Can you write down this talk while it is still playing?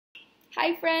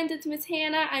Hi friends, it's Miss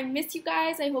Hannah. I miss you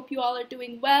guys. I hope you all are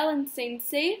doing well and staying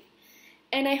safe.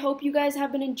 And I hope you guys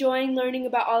have been enjoying learning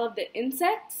about all of the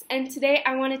insects. And today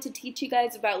I wanted to teach you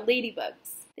guys about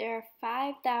ladybugs. There are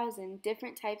 5,000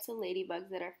 different types of ladybugs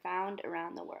that are found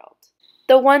around the world.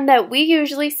 The one that we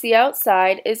usually see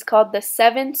outside is called the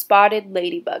seven-spotted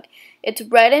ladybug. It's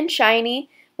red and shiny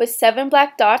with 7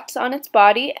 black dots on its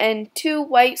body and 2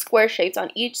 white square shapes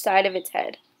on each side of its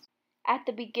head. At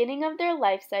the beginning of their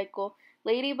life cycle,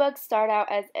 ladybugs start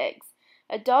out as eggs.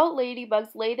 Adult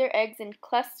ladybugs lay their eggs in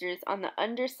clusters on the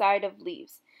underside of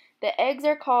leaves. The eggs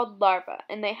are called larvae,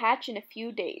 and they hatch in a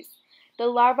few days. The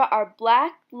larvae are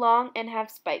black, long, and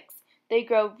have spikes. They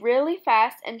grow really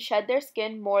fast and shed their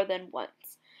skin more than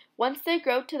once. Once they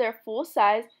grow to their full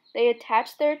size, they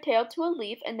attach their tail to a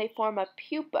leaf and they form a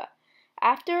pupa.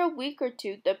 After a week or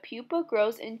two, the pupa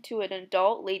grows into an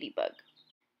adult ladybug.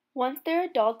 Once they're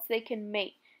adults, they can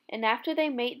mate, and after they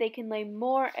mate, they can lay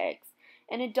more eggs.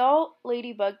 An adult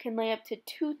ladybug can lay up to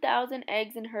 2,000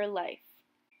 eggs in her life.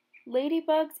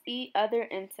 Ladybugs eat other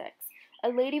insects. A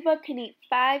ladybug can eat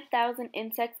 5,000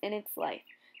 insects in its life.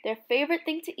 Their favorite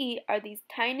thing to eat are these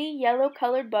tiny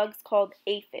yellow-colored bugs called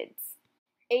aphids.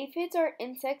 Aphids are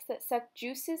insects that suck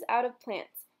juices out of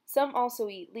plants. Some also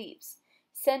eat leaves.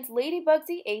 Since ladybugs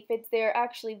eat aphids, they are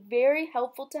actually very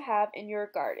helpful to have in your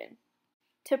garden.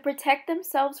 To protect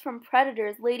themselves from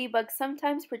predators, ladybugs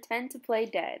sometimes pretend to play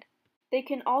dead. They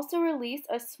can also release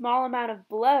a small amount of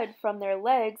blood from their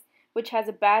legs, which has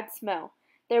a bad smell.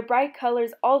 Their bright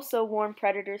colors also warn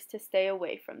predators to stay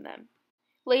away from them.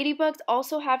 Ladybugs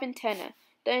also have antennae.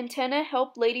 The antennae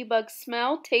help ladybugs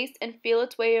smell, taste, and feel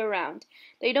its way around.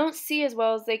 They don't see as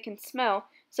well as they can smell,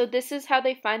 so this is how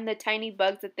they find the tiny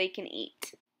bugs that they can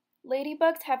eat.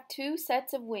 Ladybugs have 2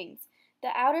 sets of wings. The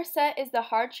outer set is the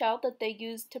hard shell that they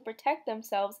use to protect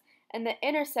themselves, and the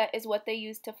inner set is what they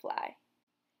use to fly.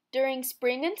 During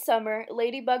spring and summer,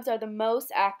 ladybugs are the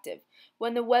most active.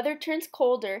 When the weather turns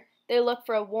colder, they look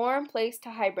for a warm place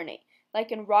to hibernate,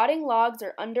 like in rotting logs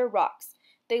or under rocks.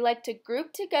 They like to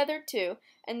group together too,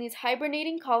 and these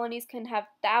hibernating colonies can have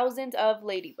thousands of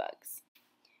ladybugs.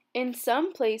 In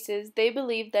some places, they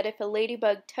believe that if a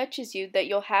ladybug touches you, that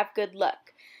you'll have good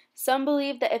luck. Some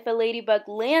believe that if a ladybug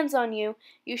lands on you,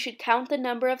 you should count the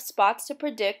number of spots to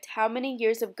predict how many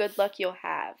years of good luck you'll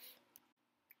have.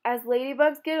 As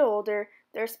ladybugs get older,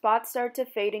 their spots start to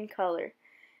fade in color.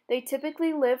 They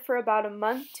typically live for about a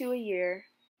month to a year.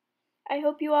 I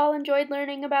hope you all enjoyed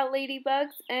learning about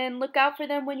ladybugs, and look out for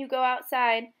them when you go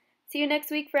outside. See you next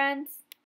week, friends!